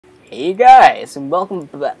Hey guys, and welcome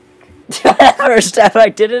back to the first step. I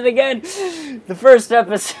did it again. The first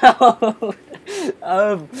episode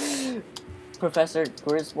of Professor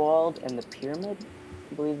Grizwald and the Pyramid.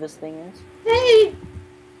 I believe this thing is. Hey,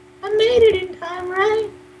 I made it in time, right?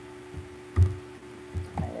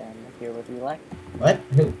 I am here with Eli. What?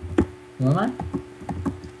 Who am I?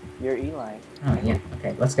 You're Eli. Oh yeah.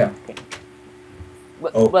 Okay, let's go. Okay.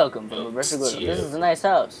 Oh. Welcome to Professor Grizwald. This is a nice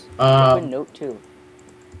house. Open note 2.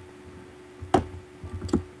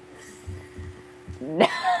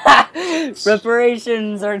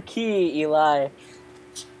 Preparations are key, Eli.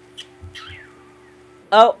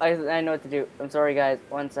 Oh, I know what to do. I'm sorry, guys.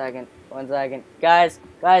 One second. Guys,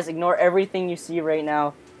 ignore everything you see right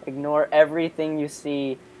now. Ignore everything you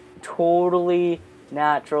see. Totally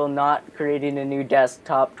natural, not creating a new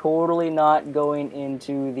desktop. Totally not going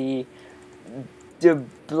into the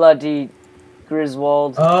bloody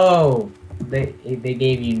Grizwald. Oh, they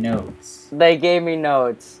gave you notes. They gave me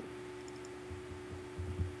notes.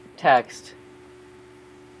 Text.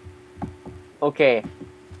 Okay.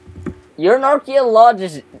 You're an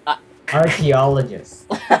archaeologist. Archaeologist.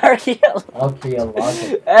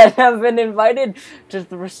 Archaeologist. And have been invited to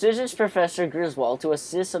the prestigious Professor Grizwald to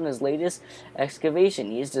assist on his latest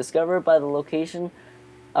excavation. He is discovered by the location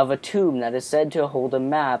of a tomb that is said to hold a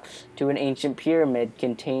map to an ancient pyramid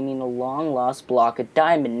containing a long-lost block of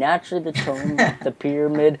diamond. Naturally, the tomb, the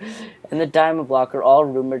pyramid, and the diamond block are all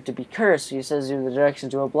rumored to be cursed. He says you the direction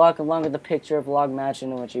to a block along with a picture of a log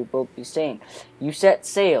mansion in which you both be staying. You set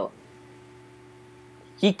sail.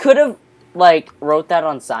 He could have, wrote that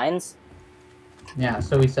on signs. Yeah,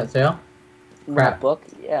 so we set sail? Crap. Book,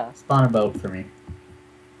 yeah. Spawn a boat for me.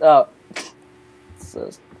 Oh. So,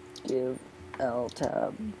 give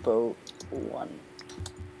L-tab boat 1.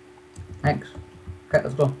 Thanks. Okay,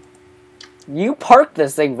 let's go. You parked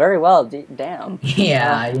this thing very well, damn.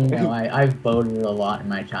 Yeah, you know, I've boated a lot in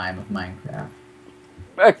my time of Minecraft.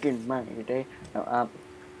 Back in my day. No,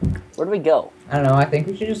 where do we go? I don't know, I think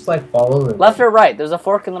we should just, follow the... Left or right? There's a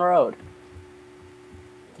fork in the road.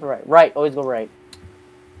 Right. Right. Always go right.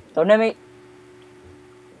 Don't hit me.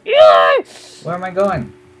 Yay! Where am I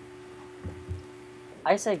going?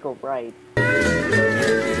 I say go right.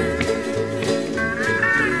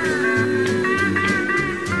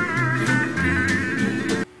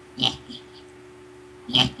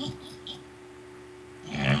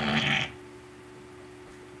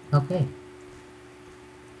 Okay.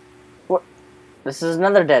 What? This is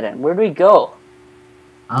another dead end. Where do we go?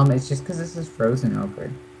 It's just because this is frozen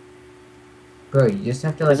over. Bro, you just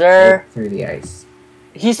have to, Look through the ice.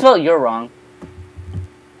 He spelled you're wrong.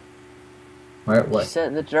 What? He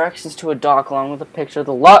said the directions to a dock along with a picture of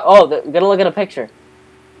the log. Oh, we gotta look at a picture.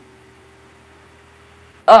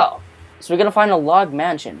 Oh, so we gotta find a log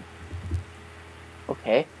mansion.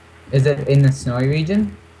 Okay. Is it in the snowy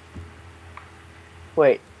region?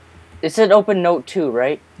 Wait. It said open note 2,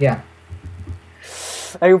 right? Yeah.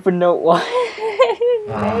 I opened note 1.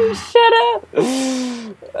 Hey, shut up!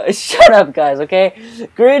 Shut up, guys, okay?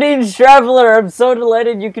 Greetings, traveler! I'm so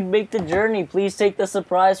delighted you could make the journey. Please take the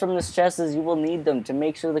supplies from this chest as you will need them to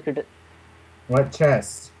make sure the... What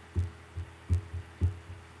chest?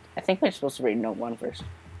 I think we're supposed to read note 1 first.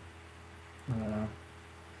 I don't know.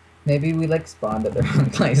 Maybe we, spawned at the wrong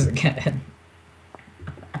place again.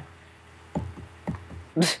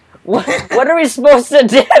 What are we supposed to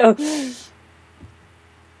do?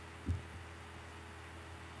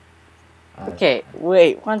 Okay,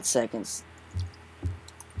 wait, 1 second.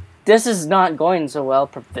 This is not going so well.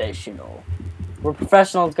 Professional. We're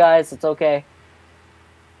professionals, guys. It's okay.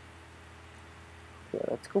 Okay,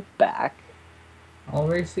 let's go back. I'll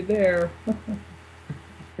race you there.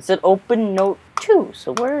 It said open note 2.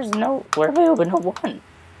 So where do we open note 1?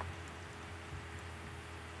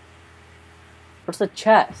 Where's the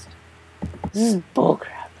chest? This is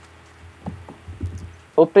bullcrap.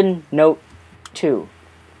 Open note 2.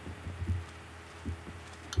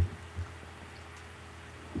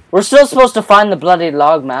 We're still supposed to find the bloody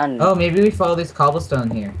log man. Oh, maybe we follow this cobblestone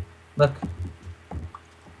here. Look.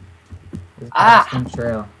 There's a cobblestone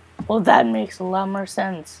trail. Well, that makes a lot more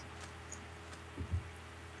sense.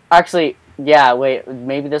 Actually, yeah, wait.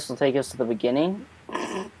 Maybe this will take us to the beginning.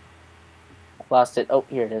 Lost it. Oh,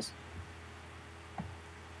 here it is.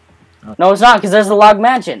 Okay. No, it's not, because there's the log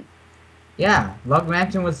mansion. Yeah, log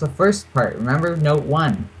mansion was the first part. Remember note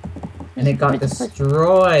 1? And it got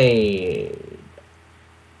destroyed.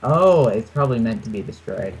 Oh, it's probably meant to be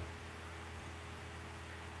destroyed.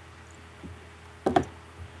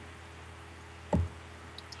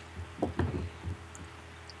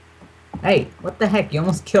 Hey, what the heck? You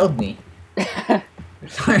almost killed me. Darn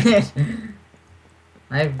it.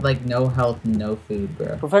 I have like no health and no food,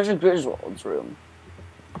 bro. Professor Grizwald's room.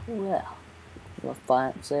 Well, we'll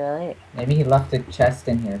find say Maybe he left a chest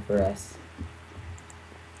in here for us.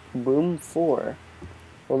 Room 4.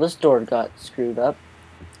 Well, this door got screwed up.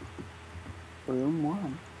 Room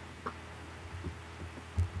 1.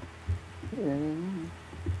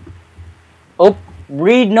 Oh,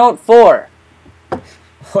 read note 4.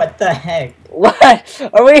 What the heck? What?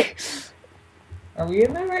 Are we? Are we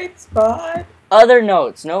in the right spot? Other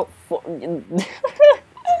notes. Note 4.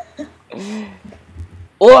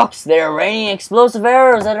 Orcs, they are raining explosive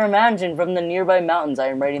arrows at our mansion from the nearby mountains. I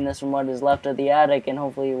am writing this from what is left of the attic, and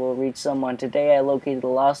hopefully it will reach someone. Today I located the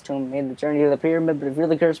lost tomb, made the journey to the pyramid, but it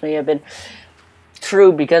really curse may have been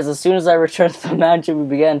true, because as soon as I returned to the mansion, we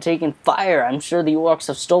began taking fire. I'm sure the orcs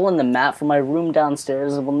have stolen the map from my room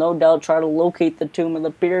downstairs and will no doubt try to locate the tomb of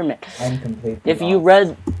the pyramid. I'm completely If you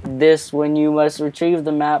read this when you must retrieve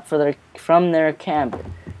the map from their camp,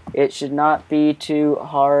 it should not be too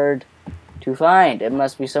hard to find. It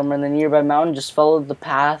must be somewhere in the nearby mountain. Just follow the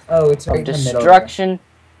path it's right of in the middle destruction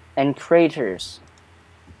and craters.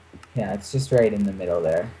 Yeah, it's just right in the middle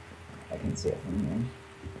there. I can see it from here.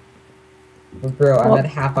 But bro, I'm at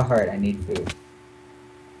half a heart. I need food.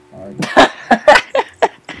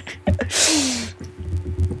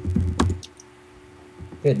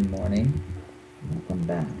 Good morning. Welcome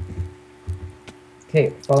back. Okay,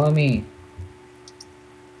 follow me.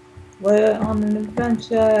 We're on an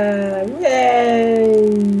adventure! Yay!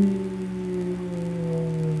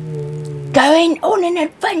 Going on an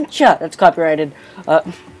adventure! That's copyrighted. What?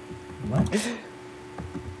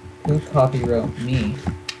 Who copyrighted me?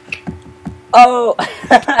 Oh!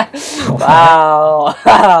 Wow!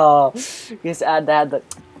 Wow! Just add the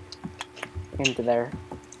into there.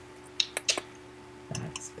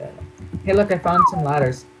 That's better. Hey, look! I found some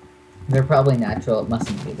ladders. They're probably natural. It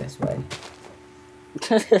mustn't be this way.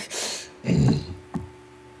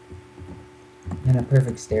 And a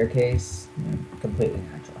perfect staircase. Completely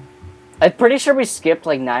natural. I'm pretty sure we skipped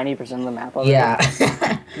like 90% of the map already. Yeah.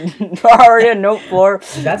 We're already at note 4.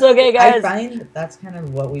 That's okay, guys. I find that's kind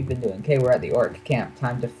of what we've been doing. Okay, we're at the orc camp.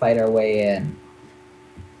 Time to fight our way in.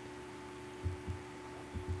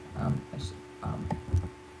 I'm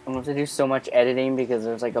gonna have to do so much editing because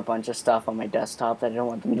there's like a bunch of stuff on my desktop that I don't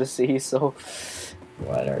want them to see, so...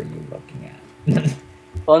 What are you looking at?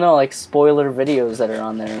 Oh no, like spoiler videos that are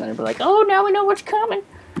on there, and they'll be like, oh, now we know what's coming!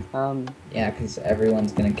 Yeah, because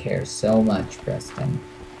everyone's gonna care so much, Preston.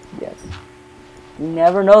 Yes. You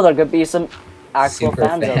never know, there could be some actual Super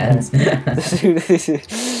fans out there.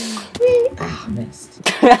 Ah, missed.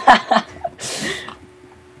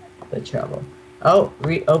 The trouble. Oh,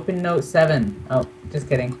 open note 7. Oh, just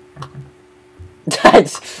kidding.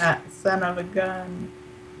 Son of a gun.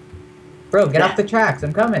 Bro, get off the tracks,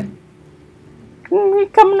 I'm coming. We're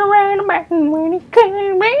coming around the mountain when it comes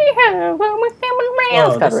around.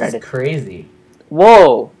 Whoa, this is crazy.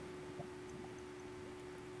 Whoa.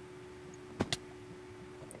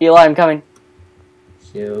 Eli, I'm coming.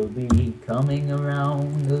 She'll be coming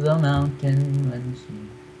around the mountain when she...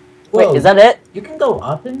 Wait, is that it? You can go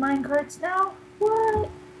up in minecarts now? What?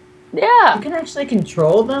 Yeah. You can actually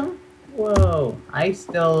control them? Whoa. I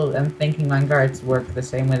still am thinking minecarts work the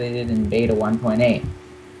same way they did in beta 1.8.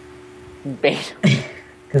 Beta.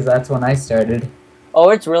 Because that's when I started. Oh,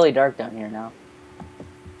 it's really dark down here now.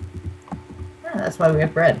 Yeah, that's why we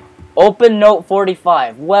have bread. Open note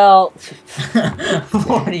 45. Well...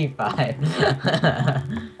 45.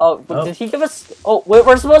 Oh, did he give us... Oh, wait,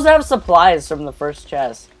 we're supposed to have supplies from the first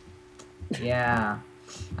chest. Yeah.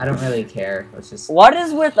 I don't really care. Let's just... What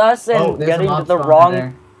is with us and getting the wrong...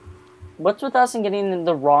 There. What's with us and getting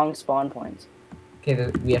the wrong spawn points?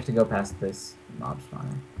 Okay, we have to go past this mob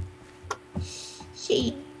spawner.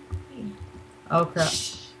 Oh crap.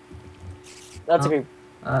 That's okay.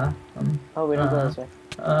 Oh, we don't go this way.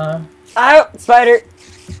 Ow! Spider!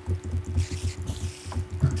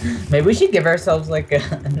 Maybe we should give ourselves like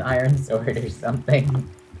an iron sword or something.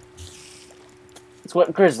 It's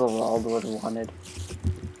what Grizwald would have wanted.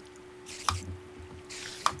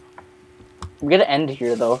 I'm gonna end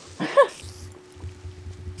here though.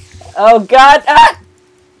 Oh god! Ah!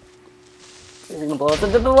 You're gonna blow us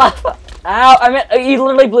into the lava. Ow! He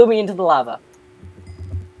literally blew me into the lava.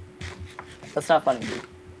 That's not funny, dude.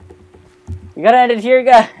 You gotta end it here,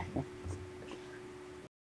 guys.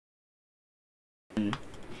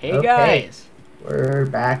 Hey guys, we're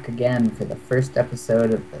back again for the first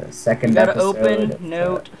episode of the second episode. You gotta open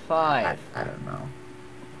note 5. I don't know.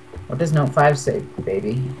 What does note 5 say,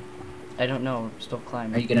 baby? I don't know. I'm still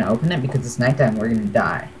climbing. Are you gonna open it? Because it's nighttime. We're gonna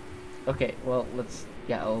die. Okay. Well, let's.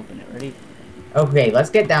 Yeah, I'll open it. Ready? Okay, let's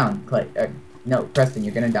get down, Clay. No, Preston,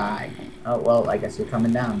 you're gonna die. Oh, well, I guess you're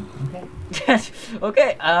coming down. Okay.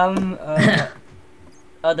 Okay,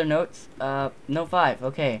 other notes. Note 5,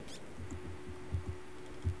 okay.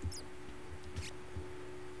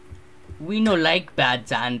 We no like bad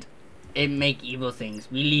sand. It make evil things.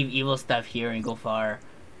 We leave evil stuff here and go far.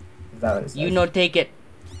 Is that what it says? You no take it.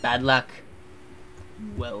 Bad luck.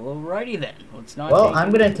 Well, alrighty then. Let's not Well, take I'm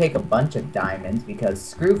it. gonna take a bunch of diamonds because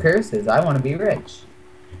screw curses, I want to be rich.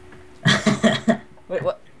 Wait,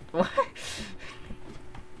 what? What?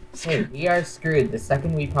 Hey, we are screwed the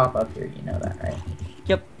second we pop up here, you know that, right?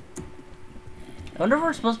 Yep. I wonder if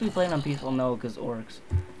we're supposed to be playing on peaceful. No, because orcs.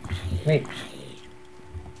 Wait,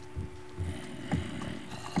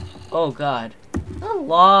 Oh god. A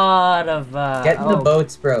lot of get in the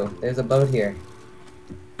boats, bro. There's a boat here.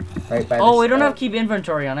 Right by the Oh, we don't stove. have keep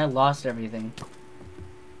inventory on. I lost everything.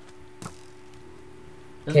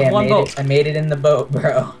 There's Okay, one boat. I made it in the boat,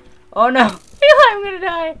 bro. Oh no. I'm gonna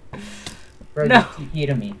die. Bro, No. just TP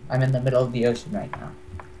to me. I'm in the middle of the ocean right now.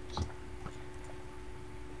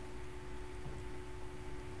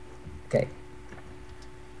 Okay.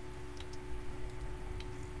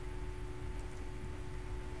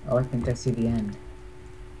 Oh, I think I see the end.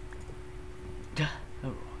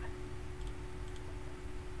 Oh.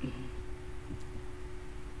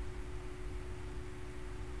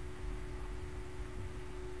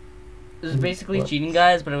 This is basically Whoops. cheating,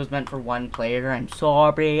 guys, but it was meant for one player. I'm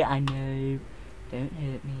sorry. I know. Don't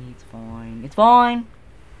hit me. It's fine. It's fine.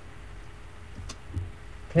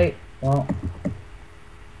 Okay, well,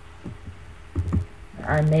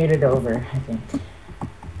 I made it over, I think.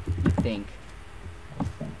 You think?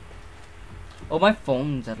 Oh, my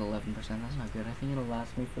phone's at 11%. That's not good. I think it'll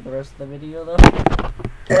last me for the rest of the video, though.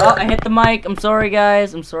 Oh, I hit the mic. I'm sorry,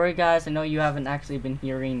 guys. I'm sorry, guys. I know you haven't actually been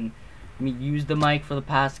hearing me use the mic for the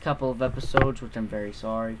past couple of episodes, which I'm very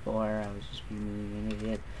sorry for. I was just being an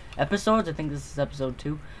idiot. Episodes? I think this is episode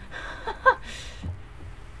 2.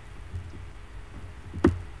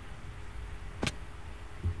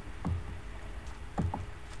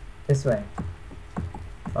 This way.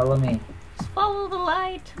 Follow me. Just follow the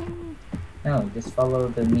light. No, just follow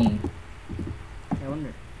the me. I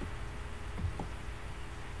wonder.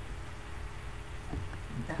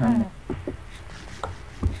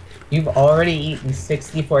 You've already eaten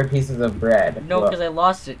 64 pieces of bread. No, Whoa. because I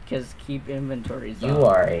lost it, because keep inventories You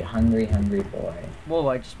off. are a hungry, hungry boy. Whoa,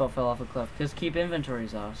 I just about fell off a cliff. Because keep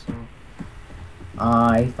inventories off, so...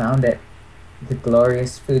 I found it. The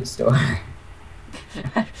glorious food store.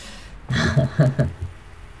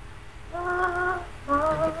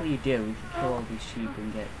 Technically you did. We could kill all these sheep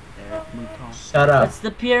and get their moutons. Shut up. It's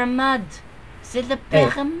the pyramid! C'est the Hey,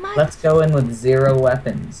 pyramid! let's go in with 0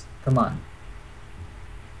 weapons. Come on.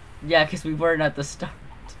 Yeah, because we weren't at the start.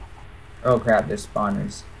 Oh crap, there's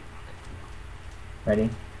spawners.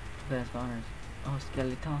 Ready? There's spawners. Oh,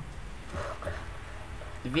 skeleton.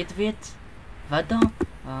 Vite, vite. Va-t'en.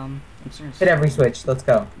 I'm starting to Hit every switch, let's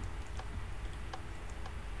go.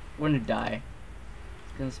 We're gonna die.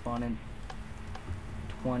 It's gonna spawn in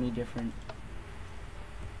 20 different...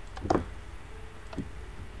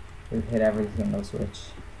 We've hit every single switch.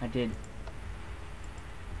 I did. It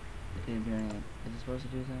didn't do anything. Is it supposed to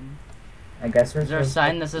do something? I guess we're Is there a supposed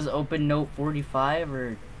sign that says open note 45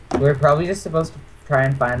 or... We're probably just supposed to try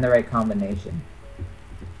and find the right combination.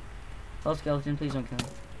 Oh, skeleton, please don't kill me.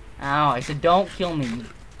 Ow, I said don't kill me.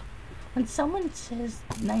 When someone says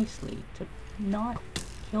nicely to not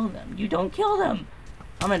kill them, you don't kill them.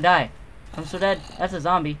 I'm gonna die. I'm so dead. That's a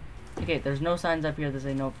zombie. Okay, there's no signs up here that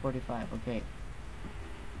say note 45. Okay.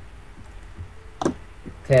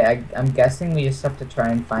 Okay, I'm guessing we just have to try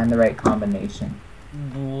and find the right combination.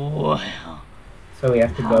 Wow. So we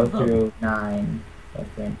have to How go the- through 9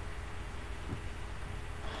 different...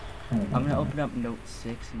 I don't I'm gonna know. open up note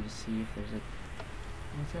 6 and just see if there's a...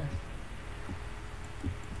 What's this?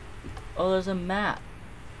 Oh, there's a map.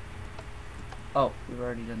 Oh, we've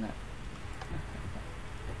already done that.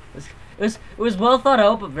 It was well thought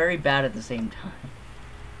out, but very bad at the same time.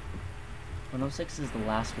 Oh, note 6 is the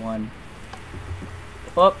last one.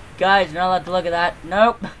 Oh, guys, you're not allowed to look at that.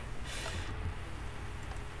 Nope.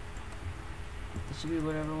 This should be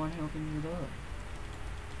what everyone helping you do.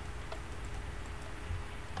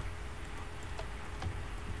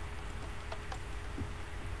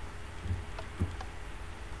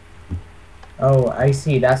 Oh, I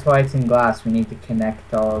see. That's why it's in glass. We need to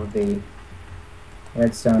connect all of the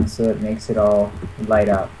redstone so it makes it all light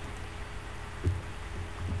up.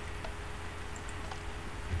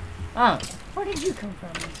 Oh, where did you come from,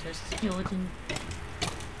 Mr. Skeleton?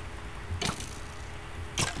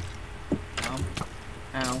 Ow.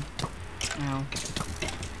 Ow. Ow.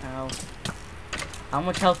 Ow. How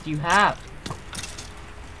much health do you have?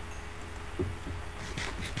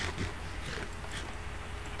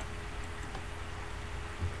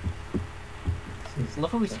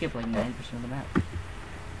 Look how we skip like 9% of the map.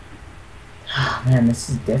 Oh, man, this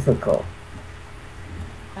is difficult.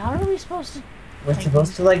 How are we supposed to... We're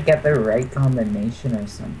supposed to, like, get the right combination or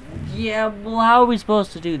something. Yeah, well, how are we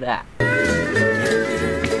supposed to do that? How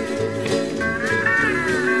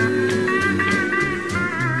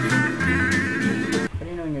do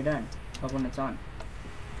you know when you're done? Or when it's on?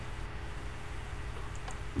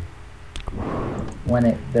 When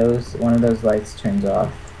one of those lights turns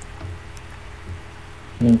off.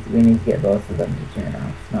 We need to get both of them to turn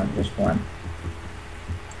off, not just one.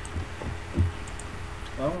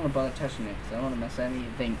 I don't want to bother touching it because I don't want to mess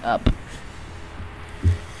anything up.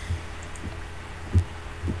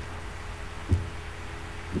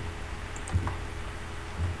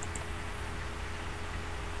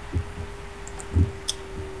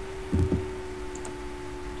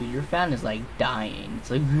 Dude, your fan is like dying.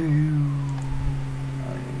 It's like... More.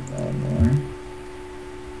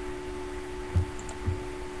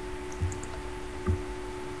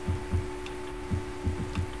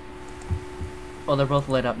 Oh, they're both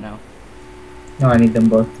lit up now. No, I need them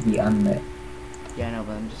both to be unlit. Yeah, I know,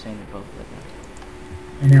 but I'm just saying they're both lit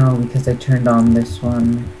now. I know, because I turned on this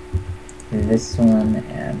one, and this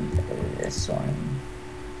one.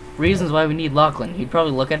 Reasons why we need Lachlan. He'd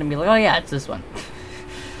probably look at it and be like, oh yeah, it's this one.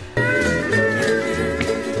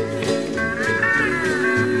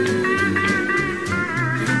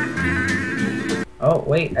 Oh,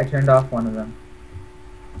 wait, I turned off one of them.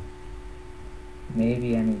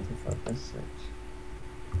 Maybe I need to focus switch.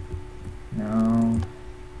 No.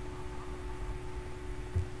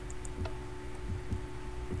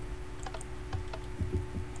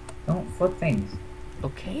 Don't flip things.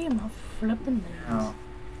 Okay, I'm not flipping things. No.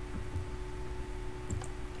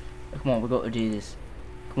 Oh, come on, we got to do this.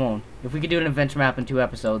 Come on. If we could do an adventure map in 2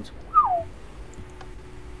 episodes.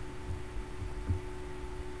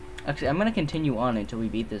 Actually, I'm gonna continue on until we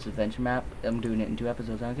beat this adventure map. I'm doing it in 2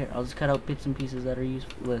 episodes. I don't care. I'll just cut out bits and pieces that are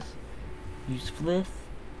useless. Useless?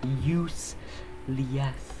 Useless.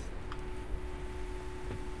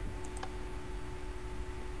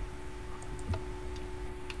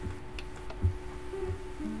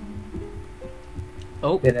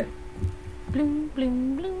 Oh. Did it. Bling,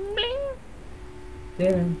 bling, bling, bling. Is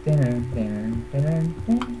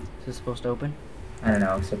this supposed to open? I don't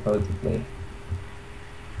know, supposedly.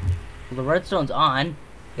 Well, the redstone's on.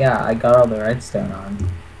 Yeah, I got all the redstone on.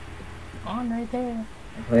 On right there.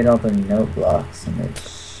 I played all the note blocks, and it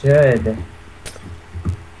should...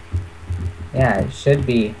 Yeah, it should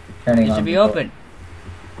be turning on. It should be open.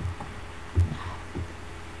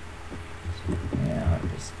 Yeah, I'm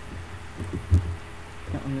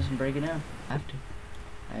just gonna break it down. I have to.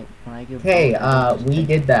 When I give. Hey, we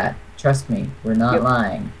did that. Trust me, we're not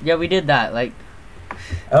lying. Yeah, we did that. Like.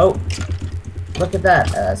 Oh, look at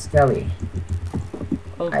that, Skelly.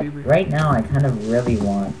 Oh, right now, I kind of really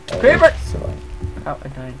want a Creeper! sword. Oh, I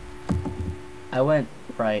died. I went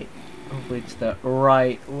right. Hopefully it's the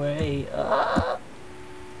right way.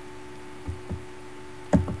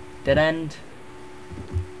 Dead end.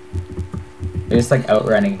 They're just like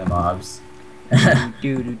outrunning the mobs.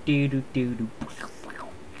 do do do do do do.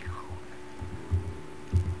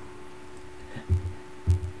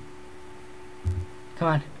 Come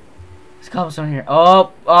on. There's cobblestone here.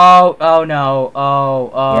 Oh, oh, oh no.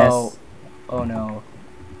 Oh, oh. Yes. Oh no.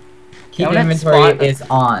 Keep inventory is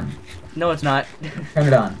on. No, it's not. Turn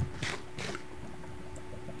it on.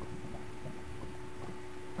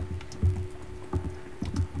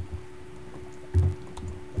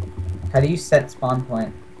 How do you set spawn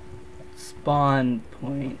point? Spawn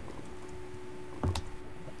point.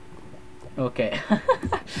 Okay.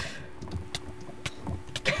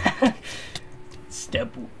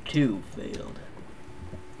 Step 2 failed.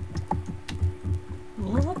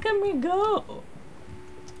 Look at me go.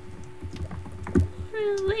 What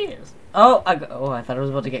is this? Oh, I thought I was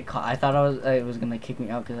about to get caught. I thought it was gonna kick me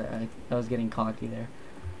out because I was getting cocky there.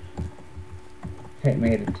 It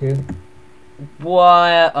made it 2.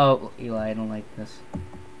 What? Oh, Eli, I don't like this. Yeah.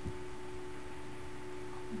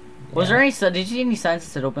 Was there any? Did you see any signs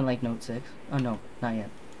that said open like Note 6? Oh no, not yet.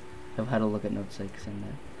 I've had a look at Note 6 in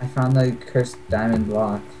there. I found the cursed diamond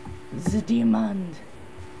block. The diamond.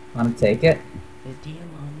 Want to take it? The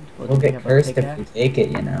diamond. We'll get cursed if we take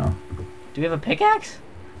it, you know. Do we have a pickaxe?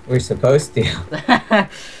 We're supposed to.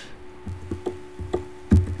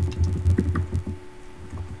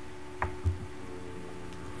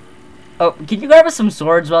 Oh, can you grab us some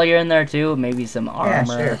swords while you're in there too? Maybe some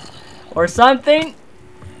armor. Yeah, sure. Or something?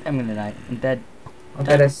 I'm gonna die. I'm dead. I'll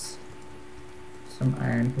get us some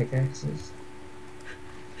iron pickaxes.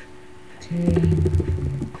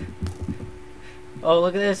 Oh,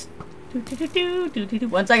 look at this. 1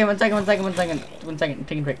 second, 1 second, 1 second, 1 second. 1 second,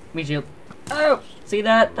 taking a break. Me shield. Oh, see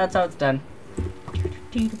that? That's how it's done.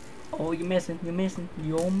 Oh, you're missing, you're missing,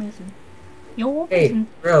 you're missing. You're missing. Hey,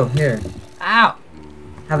 bro, here. Ow!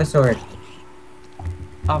 Have a sword.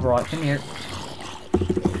 Alright, come here.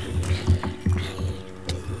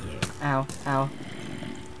 Ow, ow.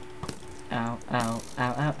 Ow, ow,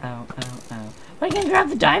 ow, ow, ow, ow, ow. Are you gonna grab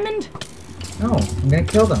the diamond? No, I'm gonna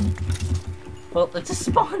kill them. Well, it's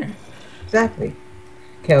a spawner. Exactly.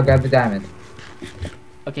 Okay, I'll grab the diamond.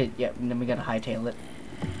 Okay, yeah, and then we gotta hightail it.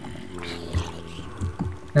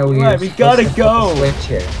 No, We gotta go! Switch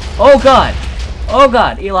here. Oh god! Oh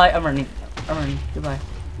god! Eli, I'm running. I'm running. Goodbye.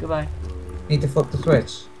 Goodbye. Need to flip the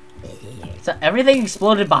switch. So everything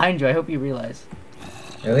exploded behind you, I hope you realize.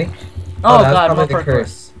 Really? Oh that god, was more probably the parkour.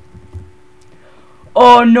 curse.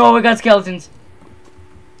 Oh no, we got skeletons!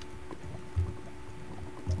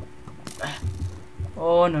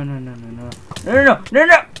 Oh no no no no no. No no no no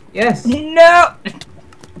no! Yes! No!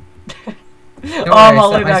 Don't Oh, I'm worry,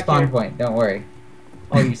 all the I way set my back spawn here. point. Don't worry.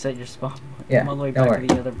 Oh, you set your spawn point. Yeah, I'm all the way don't back worry.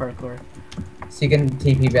 to the other parkour. So you can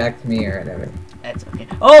TP back to me or whatever. That's okay.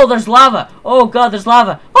 Oh, there's lava! Oh god, there's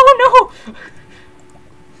lava! Oh no!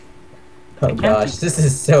 Oh gosh, this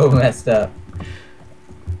is so messed up.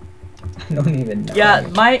 I don't even know. Yeah,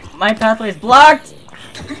 my pathway is blocked!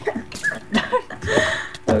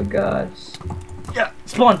 Oh gosh. Yeah,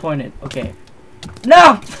 spawn pointed. Okay.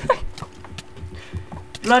 No!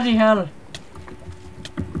 Bloody hell.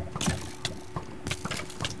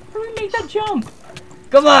 How do we make that jump?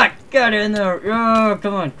 Come on! Get in there! Oh,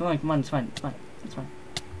 come on, come on, come on, it's fine, it's fine, it's fine,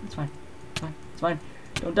 it's fine, it's fine, it's fine.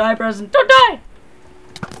 Don't die, Preston, don't die!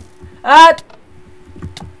 Ah!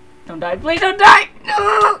 Don't die, please don't die!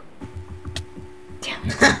 No! Damn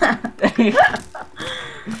it.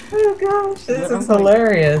 Oh gosh, this is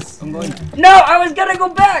hilarious. I'm going. No, I was gonna go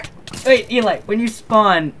back! Wait, Eli, when you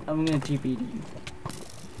spawn, I'm gonna TP to you.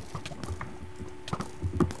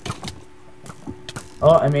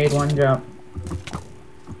 Oh, I made one jump.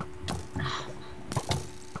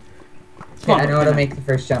 Okay, I know how to make the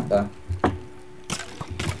first jump though.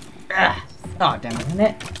 Ah. Oh, damn it. Isn't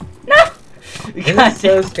it? No! This is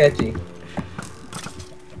so sketchy.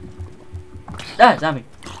 Ah, zombie.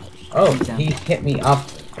 Oh, he hit me up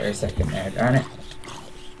for a second there, darn it.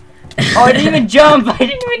 Oh, I didn't even jump! I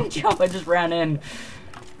didn't even jump, I just ran in.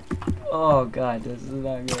 Oh god, this is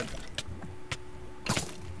not good.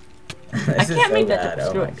 I can't make that jump.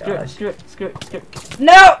 Screw it, screw it, screw it, screw it, screw it.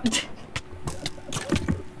 No!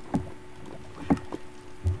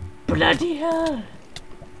 Bloody hell.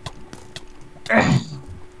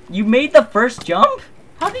 You made the first jump?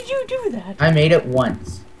 How did you do that? I made it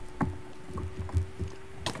once.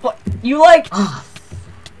 What? You like... Oh.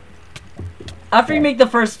 After you make the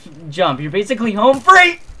first jump, you're basically home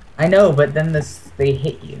free! I know, but then they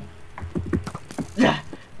hit you.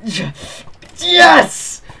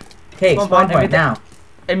 Yes! Okay, spawn point now.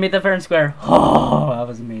 I made the fair and square. Oh, that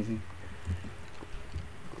was amazing.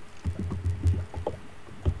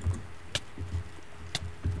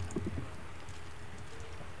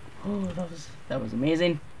 Oh, that was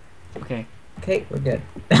amazing. Okay. Okay, we're good.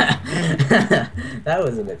 That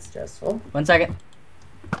was a bit stressful. 1 second.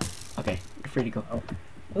 Okay, you're free to go. Oh.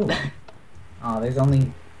 Ooh. Oh, there's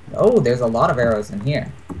only... Oh, there's a lot of arrows in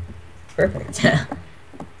here. Perfect.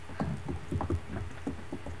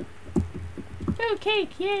 Oh,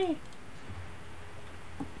 cake, yay!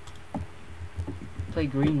 Play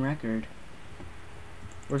green record.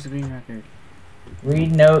 Where's the green record?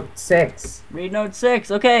 Read note 6. Read note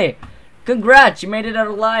 6, okay. Congrats, you made it out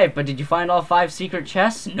alive, but did you find all 5 secret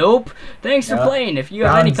chests? Nope. Thanks for playing. If you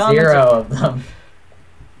have any comments... 0 of them.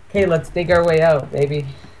 Okay, let's dig our way out, baby.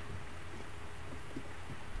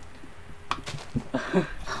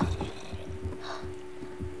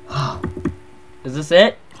 Is this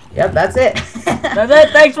it? Yep, that's it. That's it.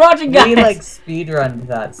 Thanks for watching, guys. We like speedrun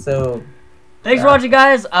that, so... Thanks for watching,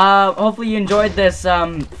 guys. Hopefully you enjoyed this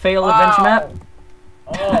fail adventure map.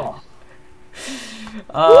 Oh.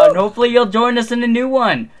 And hopefully you'll join us in a new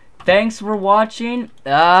one. Thanks for watching.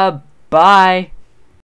 Bye.